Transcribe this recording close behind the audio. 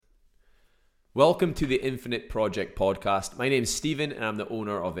Welcome to the Infinite Project podcast. My name is Stephen and I'm the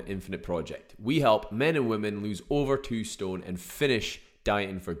owner of the Infinite Project. We help men and women lose over 2 stone and finish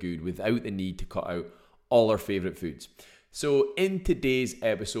dieting for good without the need to cut out all our favorite foods. So in today's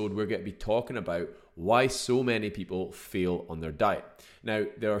episode, we're going to be talking about why so many people fail on their diet. Now,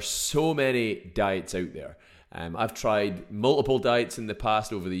 there are so many diets out there. I've tried multiple diets in the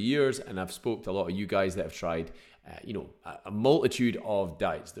past over the years, and I've spoke to a lot of you guys that have tried a multitude of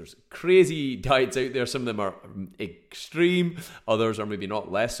diets. There's crazy diets out there. Some of them are extreme. Others are maybe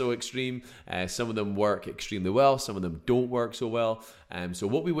not less so extreme. Some of them work extremely well. Some of them don't work so well. So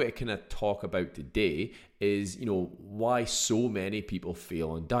what we want to kind of talk about today is, why so many people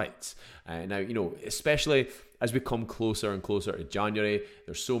fail on diets. Now, especially as we come closer and closer to January,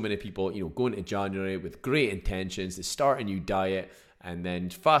 there's so many people, going to January with great intentions to start a new diet. And then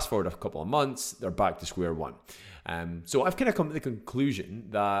fast forward a couple of months, they're back to square one. So I've kind of come to the conclusion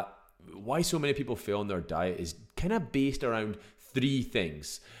that why so many people fail on their diet is kind of based around 3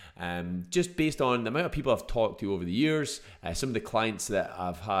 things. Just based on the amount of people I've talked to over the years, some of the clients that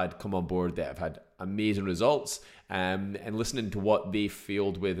I've had come on board that have had amazing results, and listening to what they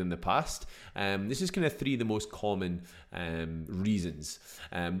failed with in the past. This is kind of 3 of the most common reasons.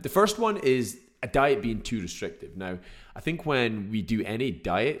 The first one is a diet being too restrictive. Now, I think when we do any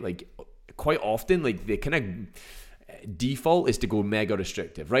diet, quite often, the kind of default is to go mega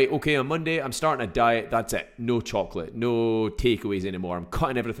restrictive, right? Okay, on Monday, I'm starting a diet. That's it. No chocolate, no takeaways anymore. I'm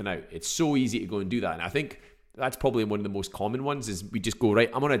cutting everything out. It's so easy to go and do that. And I think that's probably one of the most common ones is we just go, right,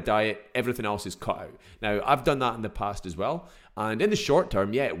 I'm on a diet. Everything else is cut out. Now, I've done that in the past as well. And in the short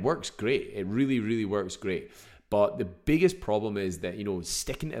term, yeah, it works great. It really, really works great. But the biggest problem is that,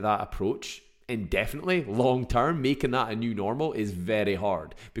 sticking to that approach indefinitely, long term, making that a new normal is very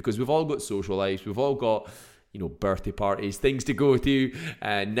hard because we've all got social lives, we've all got birthday parties, things to go to,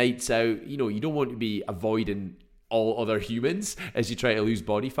 nights out. You don't want to be avoiding all other humans as you try to lose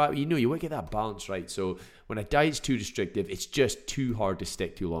body fat. You want to get that balance right. So when a diet's too restrictive, it's just too hard to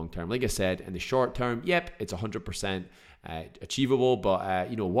stick to long term. Like I said, in the short term, yep, it's 100% achievable, but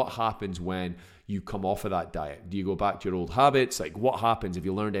what happens when you come off of that diet? Do you go back to your old habits? What happens if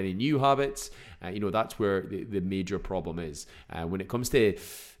you learned any new habits? That's where the major problem is. When it comes to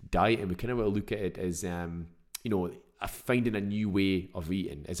diet, and we kind of want to look at it as finding a new way of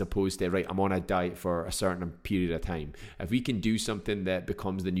eating as opposed to, right, I'm on a diet for a certain period of time. If we can do something that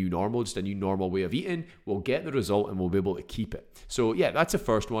becomes the new normal, just a new normal way of eating, we'll get the result and we'll be able to keep it. So yeah, that's the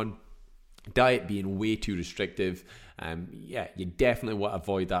first one. Diet being way too restrictive. You definitely want to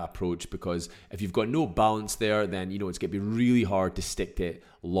avoid that approach because if you've got no balance there, then it's going to be really hard to stick to it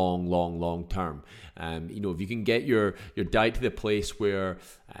long term. If you can get your diet to the place where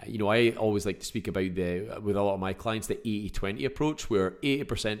I always like to speak about with a lot of my clients, the 80-20 approach, where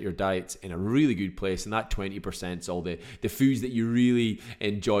 80% of your diet's in a really good place and that 20% is all the foods that you really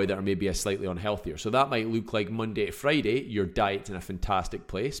enjoy that are maybe a slightly unhealthier. So that might look like Monday to Friday, your diet's in a fantastic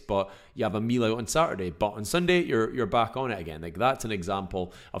place, but you have a meal out on Saturday, but on Sunday you're back on it again. That's an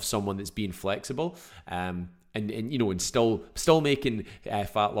example of someone that's being flexible. And still making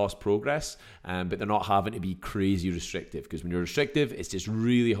fat loss progress, but they're not having to be crazy restrictive, because when you're restrictive, it's just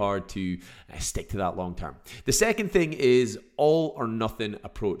really hard to stick to that long term. The second thing is all or nothing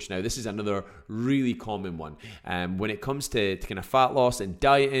approach. Now, this is another really common one. When it comes to kind of fat loss and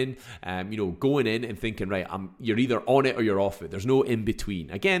dieting, going in and thinking, right, you're either on it or you're off it. There's no in between.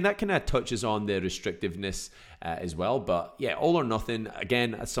 Again, that kind of touches on the restrictiveness as well. But yeah, all or nothing,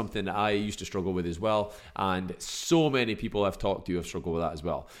 again, that's something that I used to struggle with as well. And so many people I've talked to have struggled with that as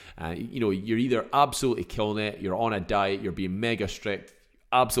well. You're either absolutely killing it, you're on a diet, you're being mega strict,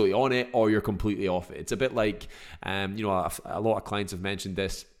 absolutely on it, or you're completely off it. It's a bit like, a lot of clients have mentioned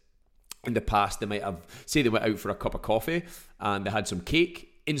this in the past. They might say they went out for a cup of coffee and they had some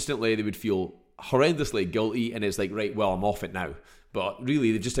cake. Instantly, they would feel horrendously guilty, and it's like, right, well, I'm off it now. But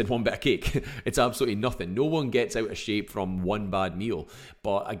really, they've just had one bit of cake. It's absolutely nothing. No one gets out of shape from one bad meal.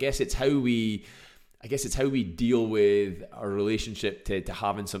 But I guess it's how we deal with our relationship to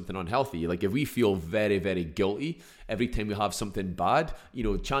having something unhealthy. If we feel very, very guilty every time we have something bad,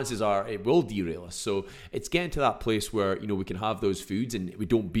 chances are it will derail us. So it's getting to that place where, we can have those foods and we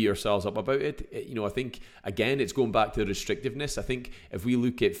don't beat ourselves up about it. I think, again, it's going back to the restrictiveness. I think if we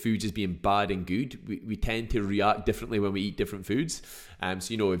look at foods as being bad and good, we tend to react differently when we eat different foods.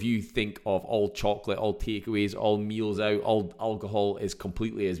 If you think of all chocolate, all takeaways, all meals out, all alcohol is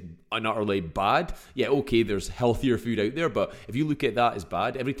completely as utterly bad, yeah, okay, there's healthier food out there, but if you look at that as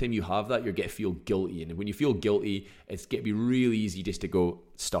bad, every time you have that, you're going to feel guilty. And when you feel guilty, it's going to be really easy just to go,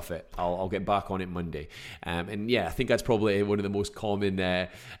 stuff it. I'll get back on it Monday. And yeah, I think that's probably one of the most common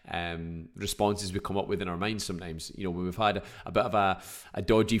responses we come up with in our minds sometimes. You know, when we've had a bit of a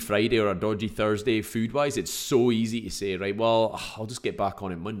dodgy Friday or a dodgy Thursday food-wise, it's so easy to say, right, well, I'll just get back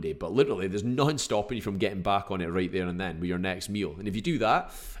on it Monday. But literally, there's nothing stopping you from getting back on it right there and then with your next meal. And if you do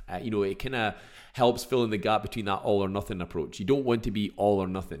that, it kind of helps fill in the gap between that all or nothing approach. You don't want to be all or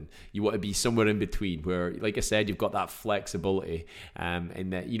nothing. You want to be somewhere in between where, like I said, you've got that flexibility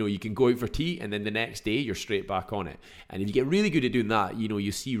and that, you can go out for tea and then the next day you're straight back on it. And if you get really good at doing that,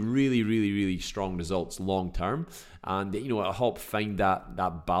 you see really, really, really strong results long term. And, it'll help find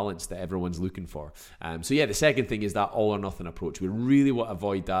that balance that everyone's looking for. So yeah, the second thing is that all or nothing approach. We really want to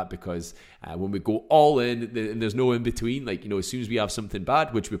avoid that because when we go all in and there's no in between, as soon as we have something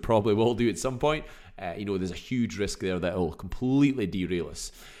bad, which we probably will do at some point, there's a huge risk there that will completely derail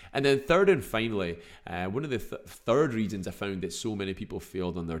us. And then third and finally, one of the third reasons I found that so many people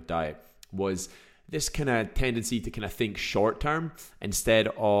failed on their diet was this kind of tendency to kind of think short term instead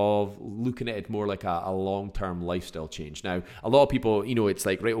of looking at it more like a long-term lifestyle change. Now, a lot of people, it's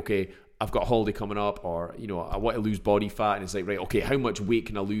like, right, okay, I've got a holiday coming up, or, I want to lose body fat, and it's like, right, okay, how much weight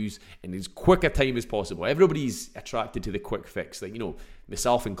can I lose in as quick a time as possible? Everybody's attracted to the quick fix,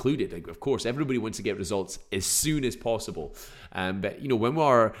 myself included. Of course, everybody wants to get results as soon as possible. But, when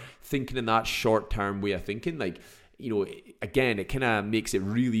we're thinking in that short-term way of thinking, again, it kind of makes it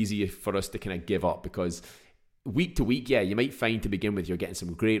really easy for us to kind of give up because week to week, yeah, you might find to begin with you're getting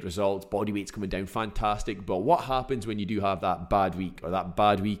some great results, body weight's coming down, fantastic. But what happens when you do have that bad week or that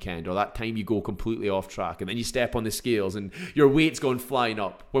bad weekend or that time you go completely off track and then you step on the scales and your weight's going flying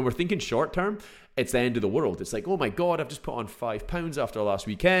up? When we're thinking short term, it's the end of the world. It's like, oh my God, I've just put on 5 pounds after last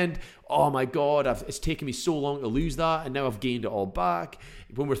weekend. Oh my God, it's taken me so long to lose that and now I've gained it all back.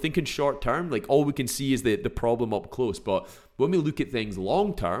 When we're thinking short term, all we can see is the problem up close. But when we look at things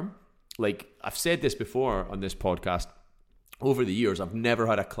long term, I've said this before on this podcast, over the years, I've never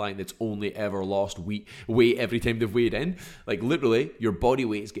had a client that's only ever lost weight every time they've weighed in. Literally, your body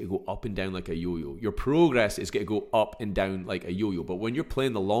weight is going to go up and down like a yo-yo. Your progress is going to go up and down like a yo-yo. But when you're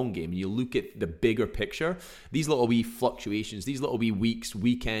playing the long game and you look at the bigger picture, these little wee fluctuations, these little wee weeks,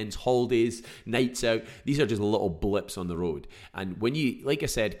 weekends, holidays, nights out, these are just little blips on the road. And when you, like I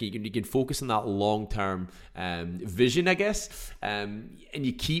said, you can focus on that long-term vision, I guess, and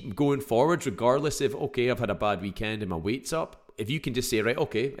you keep going forwards regardless if, okay, I've had a bad weekend and my weight's up. If you can just say, right,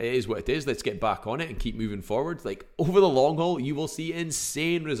 okay, it is what it is, let's get back on it and keep moving forward, over the long haul, you will see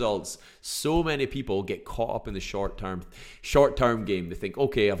insane results. So many people get caught up in the short-term game. They think,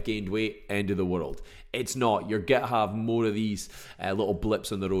 okay, I've gained weight, end of the world. It's not. You're going to have more of these little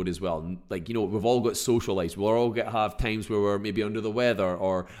blips on the road as well. We've all got social lives. We're all going to have times where we're maybe under the weather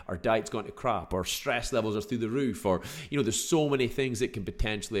or our diet's gone to crap or stress levels are through the roof or, there's so many things that can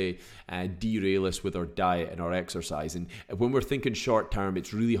potentially derail us with our diet and our exercise. And when we're thinking short term,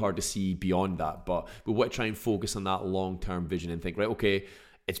 it's really hard to see beyond that. But we want to try and focus on that long-term vision and think, right, okay,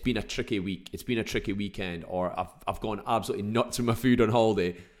 it's been a tricky week. It's been a tricky weekend, or I've gone absolutely nuts with my food on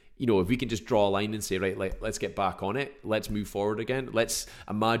holiday. If we can just draw a line and say, right, let's get back on it. Let's move forward again. Let's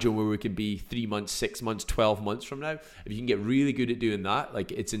imagine where we can be 3 months, 6 months, 12 months from now. If you can get really good at doing that,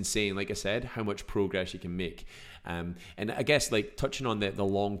 it's insane, like I said, how much progress you can make. And I guess touching on the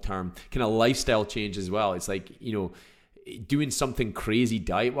long-term kind of lifestyle change as well. It's doing something crazy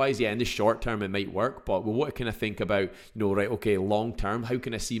diet-wise, yeah, in the short term it might work, but we want to kind of think about, right, okay, long term, how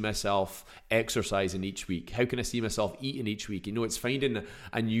can I see myself exercising each week? How can I see myself eating each week? It's finding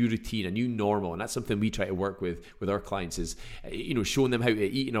a new routine, a new normal, and that's something we try to work with our clients is, showing them how to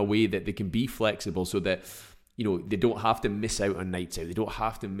eat in a way that they can be flexible so that they don't have to miss out on nights out. They don't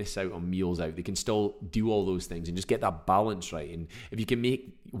have to miss out on meals out. They can still do all those things and just get that balance right. And if you can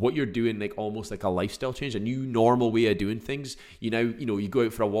make what you're doing almost like a lifestyle change, a new normal way of doing things, you go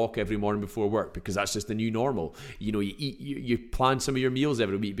out for a walk every morning before work because that's just the new normal. You plan some of your meals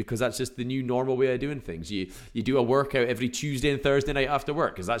every week because that's just the new normal way of doing things. You do a workout every Tuesday and Thursday night after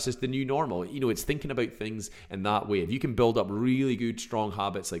work because that's just the new normal. It's thinking about things in that way. If you can build up really good, strong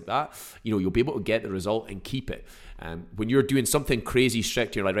habits like that, you'll be able to get the result and keep it. When you're doing something crazy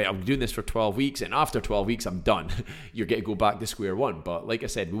strict, you're like, right, I'm doing this for 12 weeks and after 12 weeks I'm done. You're going to go back to square one. But like I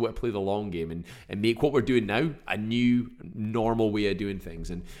said, we want to play the long game and make what we're doing now a new normal way of doing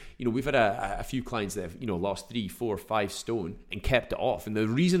things. And we've had a few clients that have lost 3, 4, 5 stone and kept it off. And the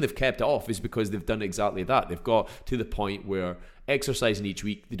reason they've kept it off is because they've done exactly that. They've got to the point where exercising each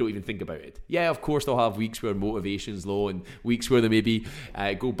week, they don't even think about it. Yeah, of course they'll have weeks where motivation's low and weeks where they maybe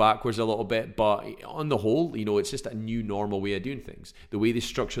go backwards a little bit, but on the whole, it's just a new normal way of doing things. The way they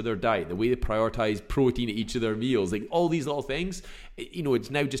structure their diet, the way they prioritize protein at each of their meals, like all these little things, it's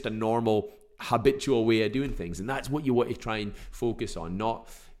now just a normal habitual way of doing things, and that's what you want to try and focus on, not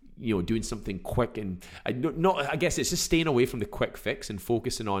doing something quick. And I guess it's just staying away from the quick fix and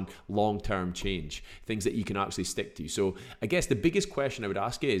focusing on long-term change, things that you can actually stick to. So I guess the biggest question I would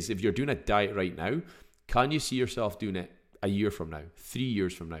ask is, if you're doing a diet right now, can you see yourself doing it a year from now, 3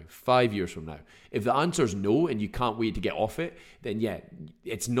 years from now, 5 years from now? If the answer is no and you can't wait to get off it, then yeah,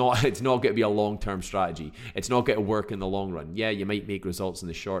 it's not going to be a long-term strategy. It's not going to work in the long run. Yeah, you might make results in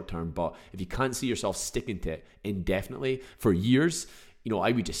the short term, but if you can't see yourself sticking to it indefinitely for years,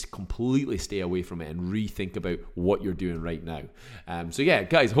 I would just completely stay away from it and rethink about what you're doing right now. So yeah,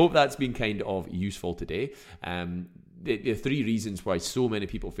 guys, hope that's been kind of useful today. The 3 reasons why so many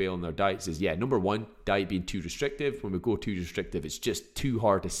people fail in their diets is, number 1, diet being too restrictive. When we go too restrictive, it's just too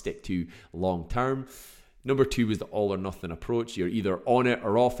hard to stick to long term. Number 2 is the all or nothing approach. You're either on it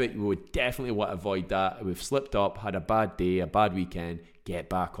or off it. We would definitely want to avoid that. We've slipped up, had a bad day, a bad weekend, get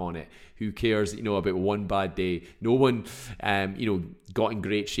back on it. Who cares, about one bad day? No one, got in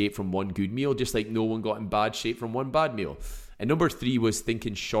great shape from one good meal, just like no one got in bad shape from one bad meal. And number 3 was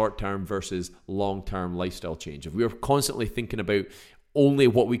thinking short-term versus long-term lifestyle change. If we were constantly thinking about only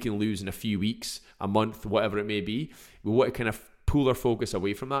what we can lose in a few weeks, a month, whatever it may be, we want to kind of pull our focus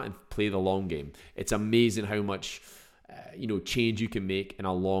away from that and play the long game. It's amazing how much, change you can make in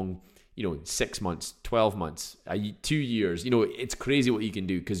a long, 6 months, 12 months, 2 years. It's crazy what you can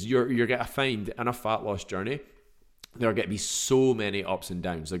do, because you're going to find in a fat loss journey, there are going to be so many ups and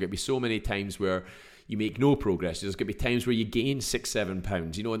downs. There are going to be so many times where you make no progress. There's going to be times where you gain 6-7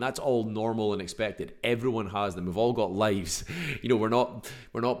 pounds, and that's all normal and expected. Everyone has them. We've all got lives. We're not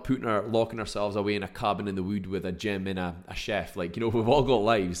locking ourselves away in a cabin in the wood with a gym and a chef. We've all got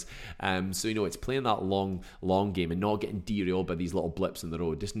lives. So it's playing that long game and not getting derailed by these little blips in the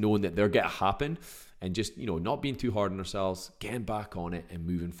road. Just knowing that they're going to happen, and just, not being too hard on ourselves, getting back on it and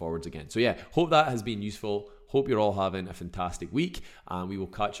moving forwards again. So yeah, hope that has been useful. Hope you're all having a fantastic week, and we will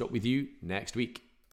catch up with you next week.